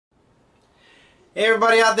Hey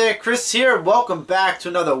everybody out there, Chris here. Welcome back to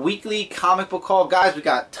another weekly comic book haul. Guys, we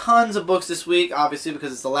got tons of books this week, obviously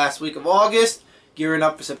because it's the last week of August. Gearing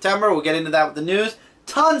up for September. We'll get into that with the news.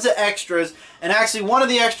 Tons of extras. And actually one of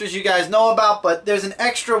the extras you guys know about, but there's an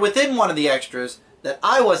extra within one of the extras that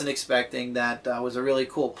I wasn't expecting that was a really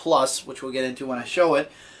cool plus, which we'll get into when I show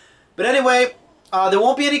it. But anyway, there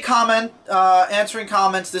won't be any answering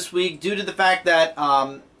comments this week due to the fact that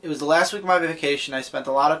it was the last week of my vacation. I spent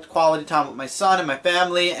a lot of quality time with my son and my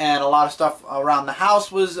family, and a lot of stuff around the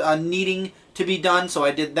house was needing to be done, so I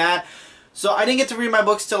did that. So I didn't get to read my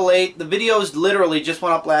books till late. The videos literally just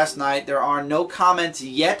went up last night. There are no comments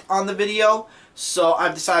yet on the video, so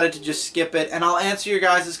I've decided to just skip it, and I'll answer your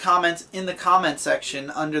guys' comments in the comment section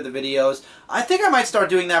under the videos. I think I might start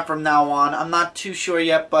doing that from now on. I'm not too sure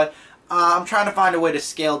yet, but I'm trying to find a way to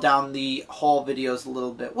scale down the haul videos a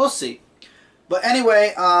little bit. We'll see. But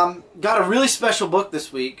anyway, got a really special book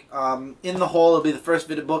this week. In the haul, it'll be the first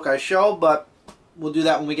book I show, but we'll do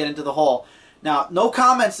that when we get into the haul. Now, no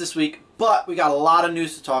comments this week, but we got a lot of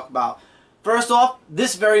news to talk about. First off,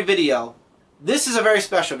 this very video. This is a very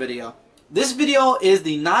special video. This video is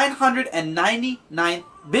the 999th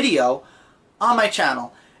video on my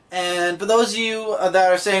channel. And for those of you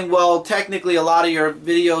that are saying, well, technically a lot of your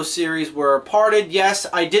video series were parted, yes,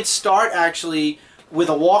 I did start actually with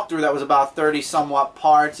a walkthrough that was about 30 somewhat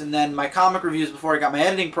parts, and then my comic reviews before I got my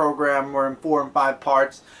editing program were in 4 and 5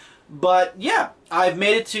 parts. But yeah, I've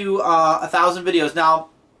made it to 1,000 videos. Now,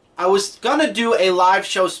 I was gonna do a live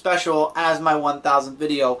show special as my 1,000th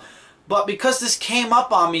video, but because this came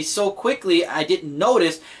up on me so quickly, I didn't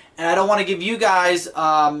notice, and I don't want to give you guys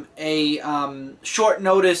a short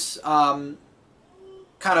notice kind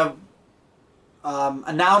of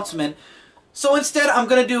announcement. So instead, I'm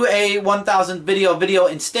going to do a 1,000 video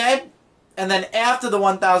instead. And then after the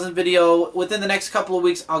 1,000 video, within the next couple of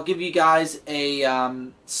weeks, I'll give you guys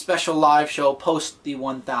a special live show post the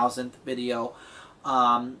 1,000th video.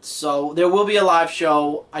 So there will be a live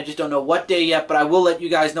show. I just don't know what day yet, but I will let you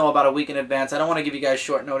guys know about a week in advance. I don't want to give you guys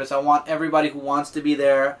short notice. I want everybody who wants to be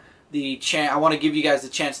there I want to give you guys the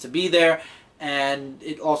chance to be there. And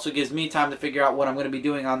it also gives me time to figure out what I'm going to be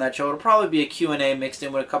doing on that show. It'll probably be a Q&A mixed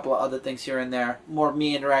in with a couple of other things here and there. More of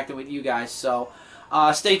me interacting with you guys. So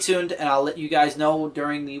stay tuned, and I'll let you guys know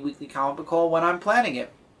during the weekly comic book haul when I'm planning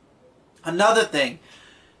it. Another thing.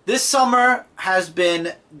 This summer has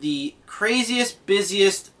been the craziest,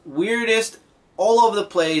 busiest, weirdest, all over the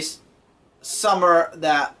place summer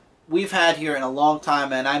that we've had here in a long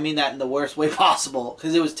time. And I mean that in the worst way possible,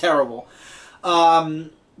 because it was terrible.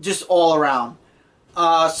 Just all around.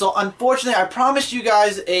 So unfortunately, I promised you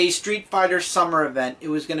guys a Street Fighter summer event. It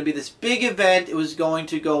was going to be this big event. It was going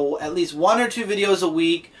to go at least 1 or 2 videos a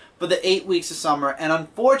week for the 8 weeks of summer. And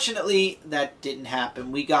unfortunately, that didn't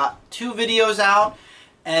happen. We got 2 videos out,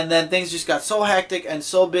 and then things just got so hectic and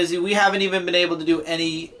so busy. We haven't even been able to do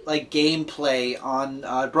any like gameplay on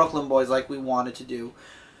Brooklyn Boys like we wanted to do.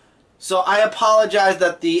 So I apologize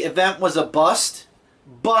that the event was a bust.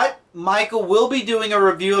 But Michael will be doing a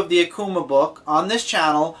review of the Akuma book on this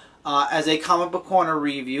channel as a Comic Book Corner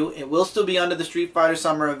review. It will still be under the Street Fighter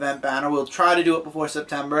Summer Event banner. We'll try to do it before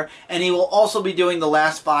September. And he will also be doing the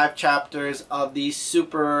last 5 chapters of the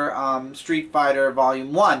Super Street Fighter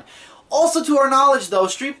Volume 1. Also, to our knowledge, though,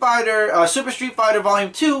 Super Street Fighter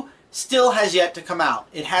Volume 2 still has yet to come out.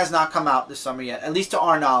 It has not come out this summer yet, at least to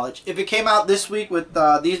our knowledge. If it came out this week with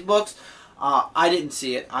these books, I didn't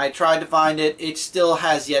see it. I tried to find it. It still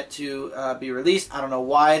has yet to be released. I don't know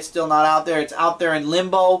why it's still not out there. It's out there in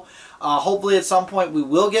limbo. Hopefully at some point we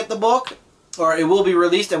will get the book, or it will be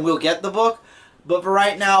released and we'll get the book. But for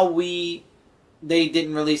right now, they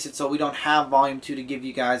didn't release it, so we don't have Volume 2 to give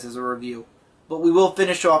you guys as a review. But we will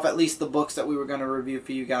finish off at least the books that we were going to review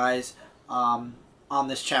for you guys on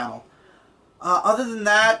this channel. Other than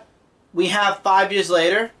that, we have 5 Years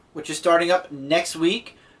Later, which is starting up next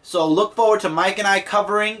week. So look forward to Mike and I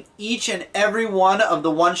covering each and every one of the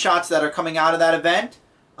one-shots that are coming out of that event.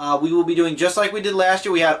 We will be doing just like we did last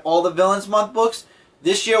year. We had all the Villains Month books.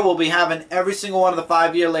 This year we'll be having every single one of the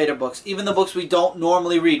 5 Year Later books. Even the books we don't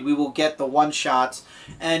normally read, we will get the one-shots.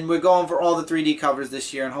 And we're going for all the 3D covers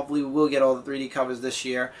this year, and hopefully we will get all the 3D covers this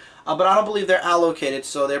year. But I don't believe they're allocated,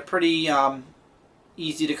 so they're pretty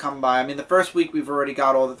easy to come by. I mean, the first week we've already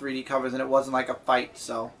got all the 3D covers, and it wasn't like a fight,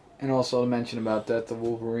 so... And also to mention about that, the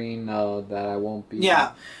Wolverine, that I won't be...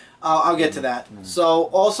 Yeah, I'll get to that. So,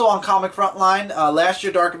 also on Comic Frontline, last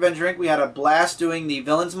year, Dark Avenger Inc., we had a blast doing the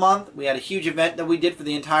Villains Month. We had a huge event that we did for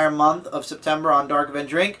the entire month of September on Dark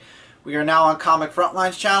Avenger Inc. We are now on Comic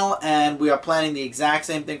Frontline's channel, and we are planning the exact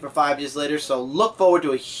same thing for 5 Years Later. So, look forward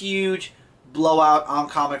to a huge, blowout on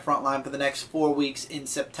Comic Frontline for the next 4 weeks in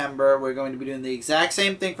September. We're going to be doing the exact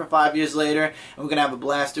same thing for 5 years later, and we're going to have a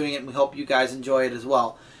blast doing it, and we hope you guys enjoy it as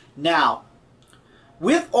well. Now,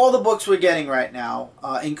 with all the books we're getting right now,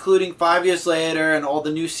 including 5 years later and all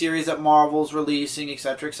the new series that Marvel's releasing,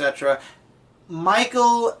 etc., etc.,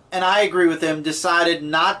 Michael, and I agree with him, decided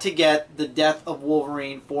not to get the Death of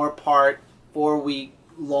Wolverine 4-part, 4-week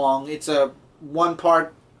long. It's a 1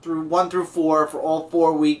 through 4 for all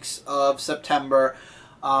 4 weeks of September.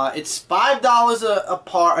 It's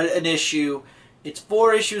 $5 an issue. It's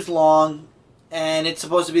 4 issues long, and it's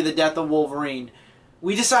supposed to be the Death of Wolverine.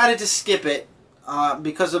 We decided to skip it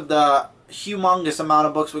because of the humongous amount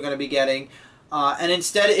of books we're going to be getting. And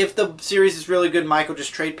instead, if the series is really good, Mike will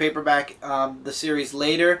just trade paperback the series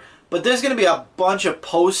later. But there's going to be a bunch of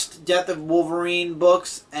post-Death of Wolverine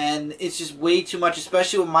books, and it's just way too much,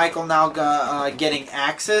 especially with Michael now getting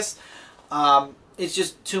access. It's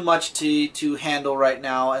just too much to handle right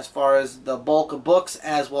now as far as the bulk of books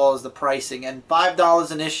as well as the pricing. And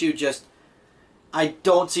 $5 an issue, just I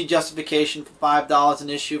don't see justification for $5 an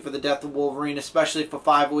issue for the Death of Wolverine, especially for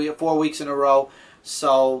 4 weeks in a row.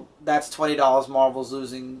 So that's $20 Marvel's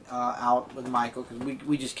losing out with Michael, because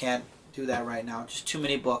we just can't do that right now. Just too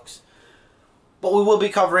many books. But we will be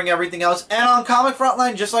covering everything else. And on Comic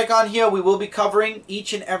Frontline, just like on here, we will be covering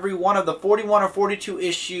each and every one of the 41 or 42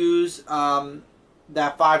 issues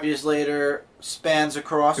that 5 years later spans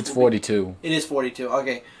across. It's 42. It is 42.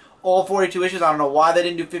 Okay. All 42 issues. I don't know why they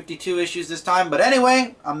didn't do 52 issues this time. But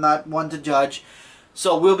anyway, I'm not one to judge.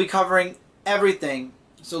 So we'll be covering everything.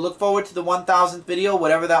 So look forward to the 1000th video,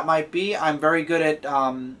 whatever that might be. I'm very good at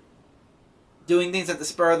doing things at the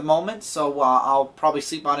spur of the moment, so I'll probably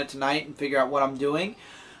sleep on it tonight and figure out what I'm doing.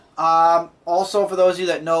 Also, for those of you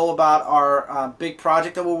that know about our big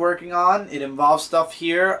project that we're working on, it involves stuff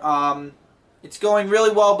here. It's going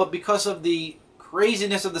really well, but because of the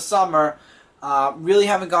craziness of the summer, really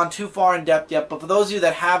haven't gone too far in depth yet. But for those of you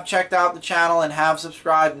that have checked out the channel and have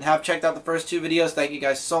subscribed and have checked out the first 2 videos, thank you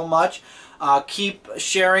guys so much. Keep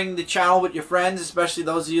sharing the channel with your friends, especially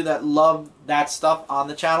those of you that love that stuff on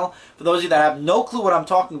the channel. For those of you that have no clue what I'm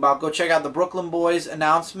talking about, go check out the Brooklyn Boys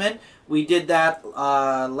announcement. We did that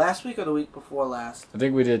last week or the week before last? I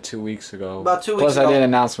think we did 2 weeks ago. About 2 weeks Plus, ago. I did an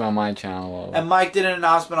announcement on my channel. And Mike did an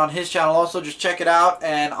announcement on his channel also. Just check it out.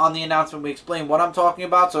 And on the announcement, we explain what I'm talking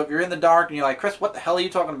about. So if you're in the dark and you're like, Chris, what the hell are you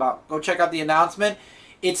talking about? Go check out the announcement.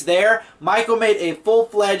 It's there. Michael made a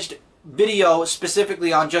full-fledged video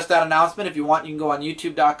specifically on just that announcement. If you want, you can go on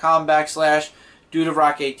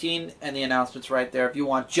youtube.com/DudeOfRock18 and the announcement's right there if you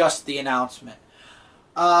want just the announcement.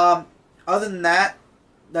 Other than that,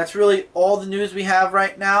 that's really all the news we have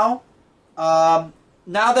right now. Now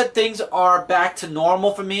that things are back to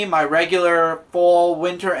normal for me, my regular fall,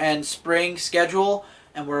 winter, and spring schedule,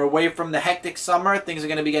 and we're away from the hectic summer, things are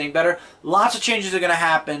going to be getting better. Lots of changes are going to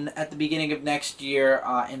happen at the beginning of next year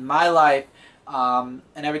in my life. And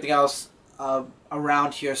everything else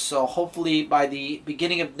around here. So hopefully by the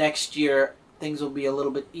beginning of next year, things will be a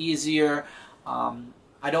little bit easier.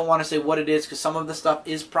 I don't want to say what it is because some of the stuff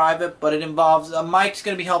is private, but it involves Mike's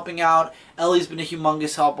going to be helping out. Ellie's been a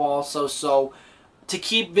humongous help also. So to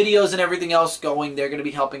keep videos and everything else going, they're going to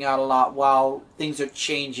be helping out a lot while things are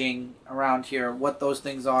changing around here. What those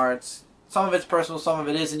things are, some of it's personal, some of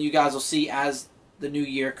it isn't. You guys will see as the new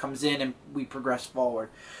year comes in and we progress forward.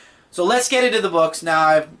 So let's get into the books. Now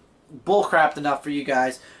I've bullcrapped enough for you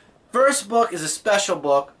guys. First book is a special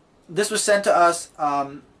book. This was sent to us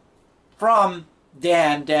from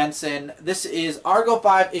Dan Danson. This is Argo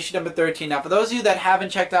 5 issue number 13. Now for those of you that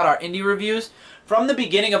haven't checked out our indie reviews, from the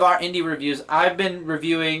beginning of our indie reviews, I've been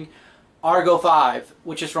reviewing Argo 5,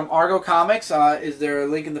 which is from Argo Comics. Is there a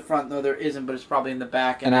link in the front? No, there isn't, but it's probably in the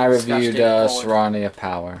back. And I reviewed Serenity of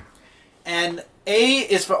Power. And A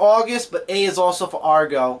is for August, but A is also for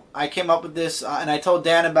Argo. I came up with this, and I told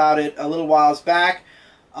Dan about it a little whiles back.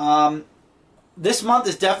 This month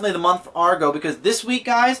is definitely the month for Argo, because this week,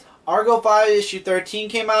 guys, Argo 5 issue 13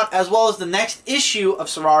 came out, as well as the next issue of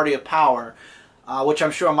Sorority of Power, which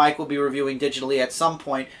I'm sure Mike will be reviewing digitally at some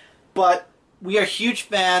point. But we are huge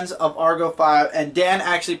fans of Argo 5, and Dan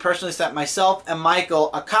actually personally sent myself and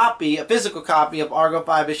Michael a physical copy of Argo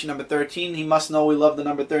 5 issue number 13. He must know we love the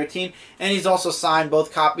number 13, and he's also signed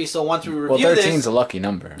both copies. So once we review this... Well, 13's a lucky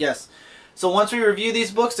number. Yes. So once we review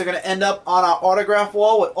these books, they're going to end up on our autograph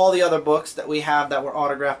wall with all the other books that we have that were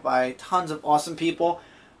autographed by tons of awesome people.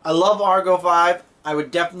 I love Argo 5. I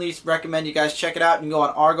would definitely recommend you guys check it out. You can go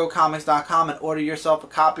on argocomics.com and order yourself a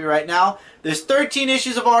copy right now. There's 13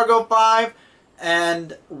 issues of Argo 5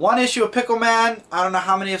 and 1 issue of Pickle Man. I don't know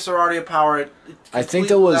how many of Sorority of Power. I think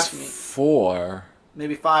there was 4.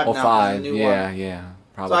 maybe 5 Oh, now. 5. The new Yeah, one. yeah. So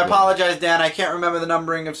Probably. I apologize, Dan. I can't remember the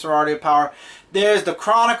numbering of Sorority of Power. There's the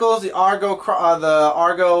Chronicles, the Argo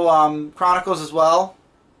Chronicles as well.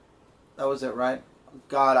 That was it, right?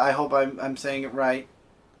 God, I hope I'm saying it right.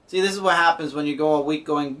 See, this is what happens when you go a week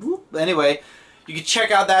going whoop. Anyway, you can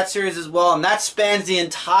check out that series as well, and that spans the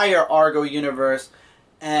entire Argo universe,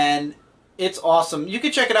 and it's awesome. You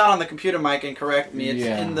can check it out on the computer, Mike, and correct me. It's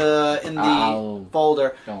in the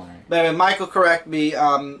folder. Don't worry. But anyway, Mike will correct me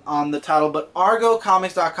on the title. But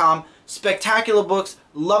ArgoComics.com, spectacular books.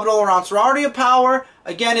 Love it all around. Sorority of Power,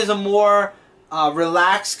 again, is a more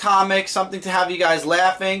relaxed comic, something to have you guys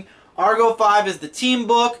laughing. Argo 5 is the team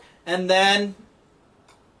book, and then...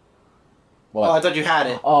 What? Oh, I thought you had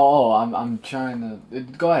it. I'm trying to...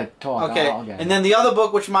 Go ahead, talk. Okay, I'll get it. and then the other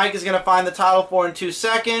book, which Mike is going to find the title for in 2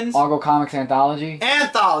 seconds. Argo Comics Anthology?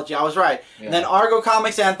 Anthology, I was right. Yeah. And then Argo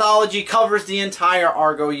Comics Anthology covers the entire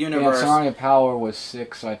Argo universe. Yeah, Sorority of Power was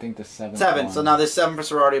 6, so I think the 7th 7, one. so now there's 7 for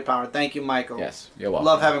Sorority of Power. Thank you, Michael. Yes, you're welcome.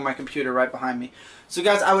 Love having my computer right behind me. So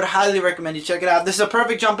guys, I would highly recommend you check it out. This is a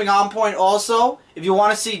perfect jumping on point also. If you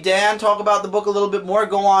want to see Dan talk about the book a little bit more,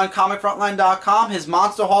 go on comicfrontline.com. His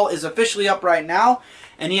Monster Haul is officially up right now.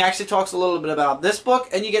 And he actually talks a little bit about this book.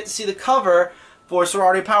 And you get to see the cover for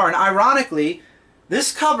Sorority of Power. And ironically,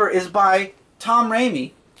 this cover is by Tom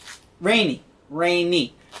Rainey,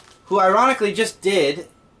 who ironically just did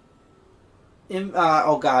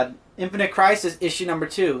Infinite Crisis issue number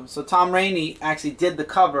 2. So Tom Rainey actually did the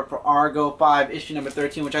cover for Argo 5 issue number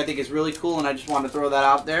 13, which I think is really cool, and I just wanted to throw that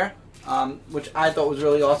out there, which I thought was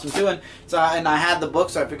really awesome too. And I had the book,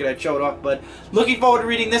 so I figured I'd show it off. But looking forward to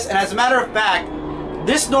reading this. And as a matter of fact,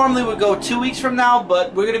 this normally would go 2 weeks from now,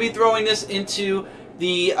 but we're going to be throwing this into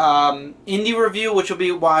the indie review, which will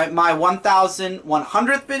be my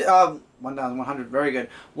 1,100th video. 1,100, very good.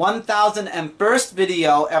 1,001st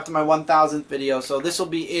video after my 1,000th video. So this will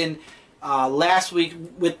be in last week's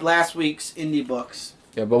indie books.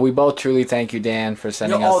 Yeah, but we both truly thank you, Dan, for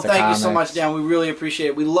sending us the thank comics. you so much, Dan. We really appreciate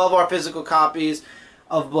it. We love our physical copies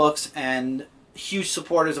of books and huge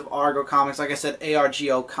supporters of Argo Comics. Like I said,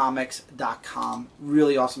 argocomics.com.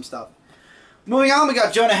 Really awesome stuff. Moving on, we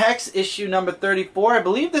got Jonah Hex, issue number 34. I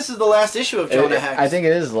believe this is the last issue of Jonah Hex. I think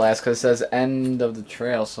it is the last because it says end of the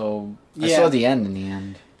trail, so I saw the end in the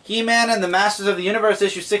end. He-Man and the Masters of the Universe,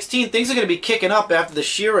 issue 16. Things are going to be kicking up after the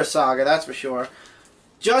She-Ra saga, that's for sure.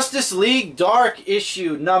 Justice League Dark,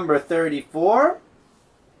 issue number 34.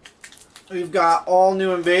 We've got All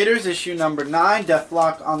New Invaders, issue number 9.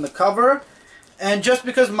 Deathlock on the cover. And just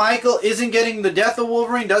because Michael isn't getting the Death of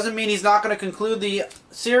Wolverine doesn't mean he's not going to conclude the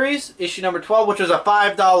series. Issue number 12, which was a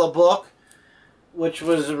 $5 book, which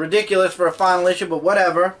was ridiculous for a final issue, but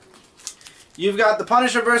whatever. You've got The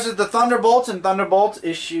Punisher versus the Thunderbolts, and Thunderbolts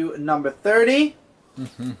issue number 30.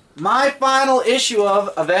 My final issue of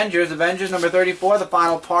Avengers number 34, the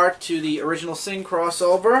final part to the original Sin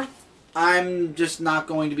crossover. I'm just not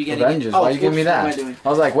going to be getting Avengers, why are you giving me that? I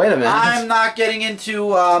was like, wait a minute. I'm not getting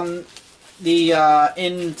into the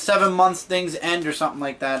in 7 months things end or something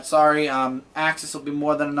like that. Sorry, Axis will be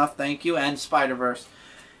more than enough, thank you, and Spider-Verse.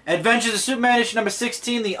 Adventures of Superman issue number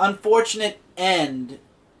 16, the unfortunate end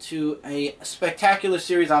to a spectacular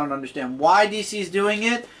series. I don't understand why DC's doing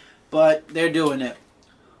it, but they're doing it.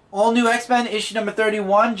 All New X-Men issue number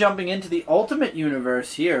 31, jumping into the Ultimate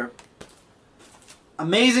Universe here.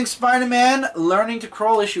 Amazing Spider-Man Learning to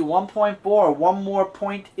Crawl issue 1.4. One more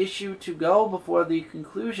point issue to go before the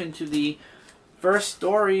conclusion to the first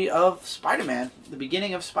story of Spider-Man, the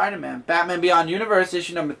beginning of Spider-Man. Batman Beyond Universe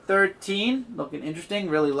issue number 13, looking interesting,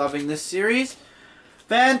 really loving this series.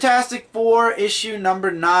 Fantastic Four issue number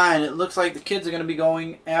 9. It looks like the kids are going to be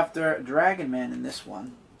going after Dragon Man in this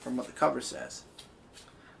one, from what the cover says.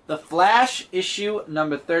 The Flash issue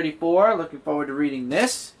number 34, looking forward to reading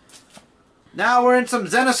this. Now we're in some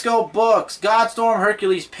Zenescope books. Godstorm,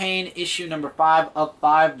 Hercules Pain, issue number 5 of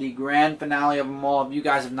 5, the grand finale of them all. If you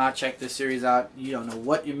guys have not checked this series out, you don't know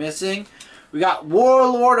what you're missing. We got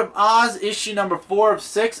Warlord of Oz, issue number 4 of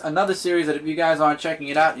 6, another series that if you guys aren't checking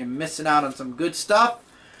it out, you're missing out on some good stuff.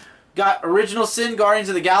 Got Original Sin, Guardians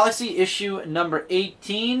of the Galaxy, issue number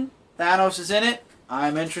 18. Thanos is in it.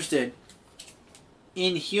 I'm interested.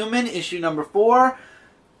 Inhuman, issue number 4.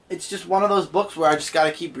 It's just one of those books where I just got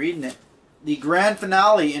to keep reading it. The grand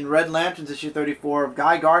finale in Red Lanterns issue 34 of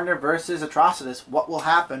Guy Gardner versus Atrocitus. What will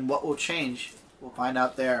happen? What will change? We'll find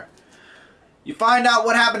out there. You find out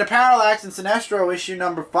what happened to Parallax in Sinestro issue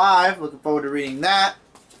number 5. Looking forward to reading that.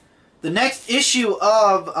 The next issue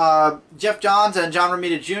of Jeff Johns and John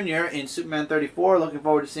Romita Jr. in Superman 34. Looking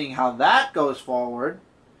forward to seeing how that goes forward.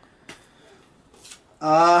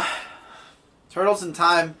 Turtles in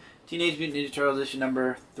Time Teenage Mutant Ninja Turtles issue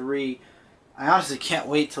number 3. I honestly can't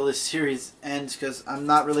wait till this series ends because I'm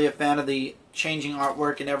not really a fan of the changing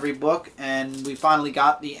artwork in every book, and we finally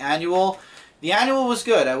got the annual. The annual was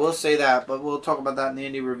good, I will say that, but we'll talk about that in the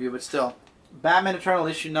indie review, but still. Batman Eternal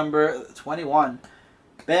issue number 21.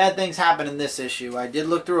 Bad things happen in this issue. I did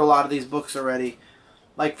look through a lot of these books already.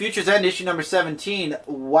 Like Future's End issue number 17.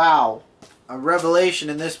 Wow. A revelation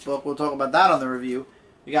in this book. We'll talk about that on the review.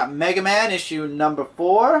 We got Mega Man issue number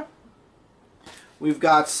 4. We've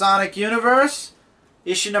got Sonic Universe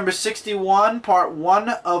issue number 61, part 1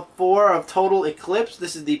 of 4 of Total Eclipse.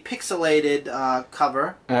 This is the pixelated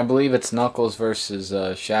cover. And I believe it's Knuckles versus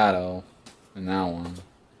Shadow in that one.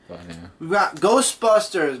 But, yeah. We've got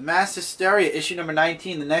Ghostbusters Mass Hysteria issue number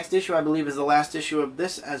 19. The next issue, I believe, is the last issue of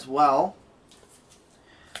this as well.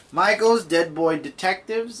 Michael's Dead Boy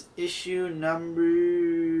Detectives issue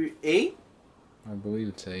number 8. I believe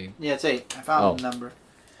it's 8. Yeah, it's 8. I found the number.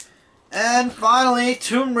 And finally,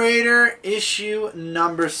 Tomb Raider issue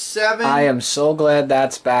number 7. I am so glad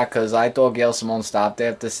that's back because I thought Gail Simone stopped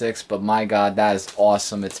after 6, but my God, that is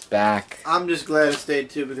awesome. It's back. I'm just glad it stayed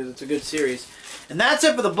too because it's a good series. And that's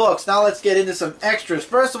it for the books. Now let's get into some extras.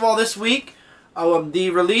 First of all, this week, the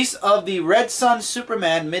release of the Red Sun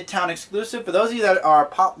Superman Midtown exclusive. For those of you that are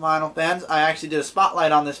Pop Vinyl fans, I actually did a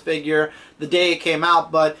spotlight on this figure the day it came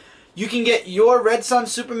out, but you can get your Red Sun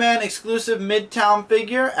Superman exclusive Midtown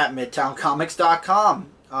figure at MidtownComics.com.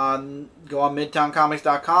 Go on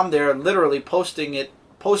MidtownComics.com. They're literally postering it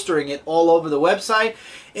all over the website.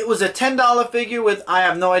 It was a $10 figure with, I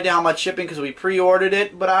have no idea how much shipping because we pre-ordered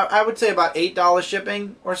it, but I would say about $8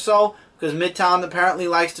 shipping or so because Midtown apparently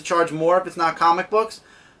likes to charge more if it's not comic books.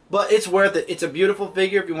 But it's worth it. It's a beautiful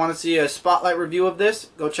figure. If you want to see a spotlight review of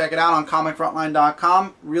this, go check it out on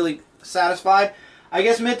ComicFrontline.com. Really satisfied. I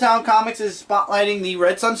guess Midtown Comics is spotlighting the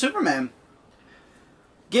Red Sun Superman.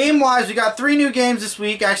 Game-wise, we got 3 new games this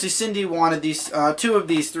week. Actually, Cindy wanted these 2 of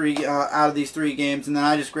these 3 out of these 3 games, and then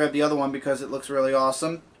I just grabbed the other one because it looks really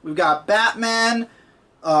awesome. We've got Batman,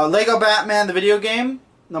 Lego Batman, the video game,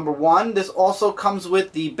 number 1. This also comes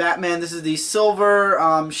with the Batman. This is the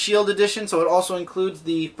Silver Shield Edition, so it also includes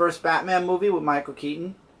the first Batman movie with Michael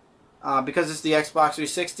Keaton. Because it's the Xbox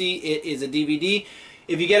 360, it is a DVD.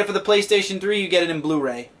 If you get it for the PlayStation 3, you get it in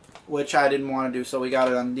Blu-ray, which I didn't want to do, so we got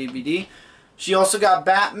it on DVD. She also got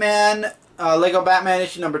Batman, Lego Batman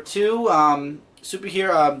issue number 2, DC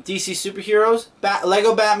Superheroes.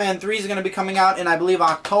 Lego Batman 3 is going to be coming out in, I believe,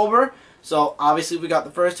 October. So, obviously, we got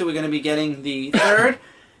the first 2. We're going to be getting the third.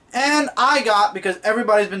 And I got, because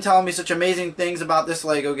everybody's been telling me such amazing things about this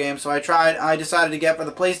Lego game, so I decided to get for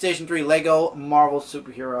the PlayStation 3 Lego Marvel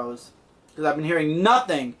Superheroes. Because I've been hearing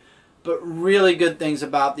nothing but really good things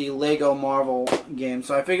about the Lego Marvel game.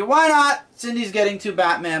 So I figured, why not? Cindy's getting 2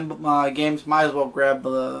 Batman games, might as well grab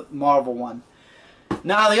the Marvel one.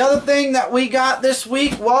 Now, the other thing that we got this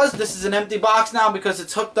week was, this is an empty box now because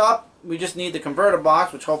it's hooked up. We just need the converter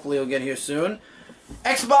box, which hopefully will get here soon.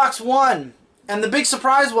 Xbox One. And the big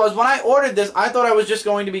surprise was, when I ordered this, I thought I was just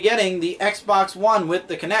going to be getting the Xbox One with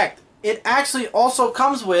the Kinect. It actually also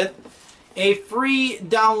comes with a free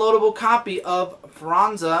downloadable copy of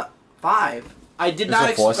Forza 5. I did not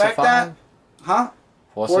expect that. Huh?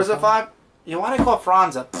 Forza 5? Yeah, why do I call it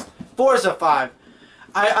Forza? Forza 5.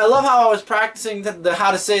 I love how I was practicing how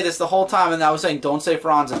to say this the whole time, and I was saying, don't say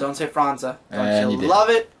Forza, don't say Forza. Don't you love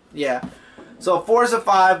it? Yeah. So Forza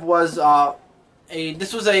 5 was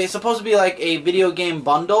this was supposed to be like a video game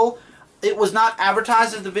bundle. It was not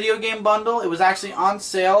advertised as the video game bundle. It was actually on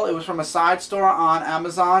sale. It was from a side store on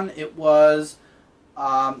Amazon. It was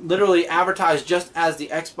literally advertised just as the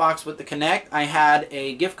Xbox with the Kinect. I had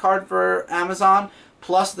a gift card for Amazon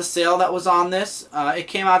plus the sale that was on this. It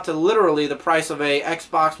came out to literally the price of a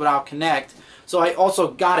Xbox without Kinect. So I also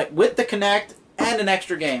got it with the Kinect and an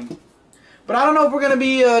extra game. But I don't know if we're going to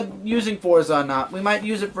be using Forza or not. We might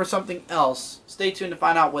use it for something else. Stay tuned to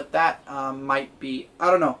find out what that might be. I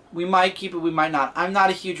don't know. We might keep it, we might not. I'm not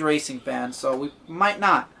a huge racing fan, so we might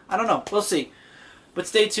not. I don't know. We'll see. But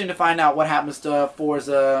stay tuned to find out what happens to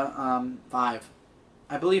Forza 5.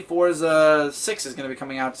 I believe Forza 6 is going to be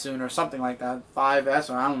coming out soon or something like that. 5S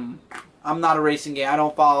or I don't know. I'm not a racing game. I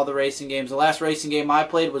don't follow the racing games. The last racing game I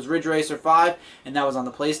played was Ridge Racer 5, and that was on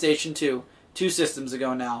the PlayStation 2. 2 systems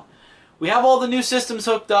ago now. We have all the new systems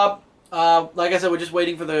hooked up. Like I said, we're just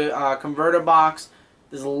waiting for the converter box.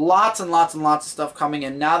 There's lots and lots and lots of stuff coming,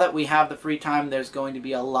 and now that we have the free time, there's going to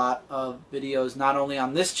be a lot of videos, not only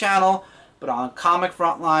on this channel, but on Comic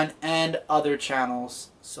Frontline and other channels.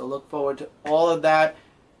 So look forward to all of that.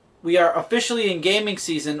 we are officially in gaming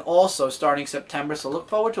season also starting September, so look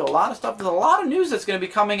forward to a lot of stuff. There's a lot of news that's going to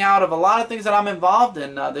be coming out of a lot of things that I'm involved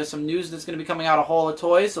in. There's some news that's going to be coming out of Hall of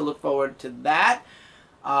Toys, so look forward to that.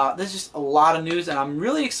 There's just a lot of news, and I'm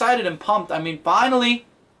really excited and pumped. I mean, finally,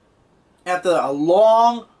 after a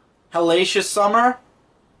long, hellacious summer,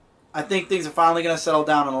 I think things are finally going to settle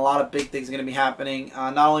down, and a lot of big things are going to be happening,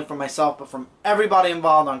 not only from myself, but from everybody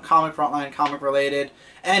involved on Comic Frontline, Comic Related,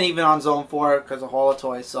 and even on Zone 4 because of Hall of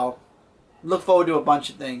Toys. So, look forward to a bunch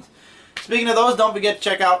of things. Speaking of those, don't forget to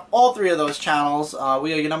check out all 3 of those channels.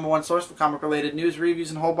 We are your #1 source for comic-related news, reviews,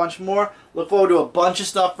 and a whole bunch more. Look forward to a bunch of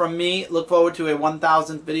stuff from me. Look forward to a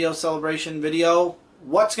 1,000th video celebration video.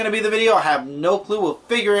 What's going to be the video? I have no clue. We'll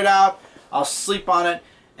figure it out. I'll sleep on it,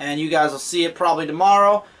 and you guys will see it probably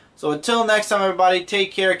tomorrow. So until next time, everybody,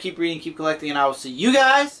 take care, keep reading, keep collecting, and I will see you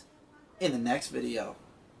guys in the next video.